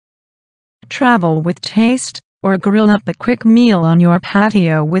Travel with taste, or grill up a quick meal on your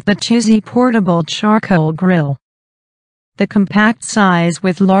patio with the TUSY Portable Charcoal Grill. The compact size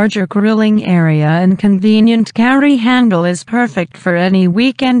with larger grilling area and convenient carry handle is perfect for any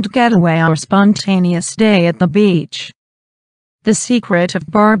weekend getaway or spontaneous day at the beach. The secret of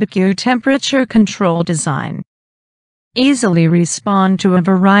barbecue temperature control design. Easily respond to a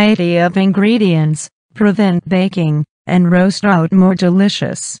variety of ingredients, prevent baking, and roast out more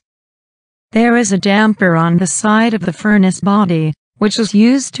delicious. There is a damper on the side of the furnace body, which is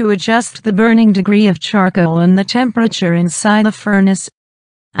used to adjust the burning degree of charcoal and the temperature inside the furnace,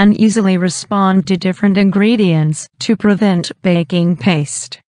 and easily respond to different ingredients to prevent baking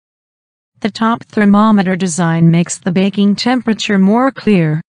paste. The top thermometer design makes the baking temperature more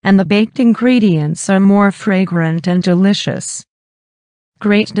clear, and the baked ingredients are more fragrant and delicious.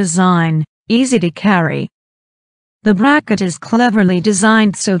 Great design, easy to carry. The bracket is cleverly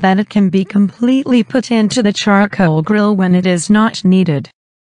designed so that it can be completely put into the charcoal grill when it is not needed.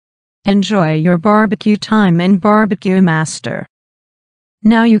 Enjoy your barbecue time in Barbecue Master.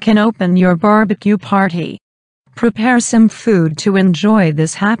 Now you can open your barbecue party. Prepare some food to enjoy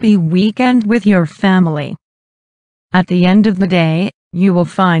this happy weekend with your family. At the end of the day, you will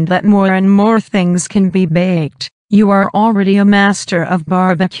find that more and more things can be baked. You are already a master of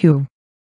barbecue.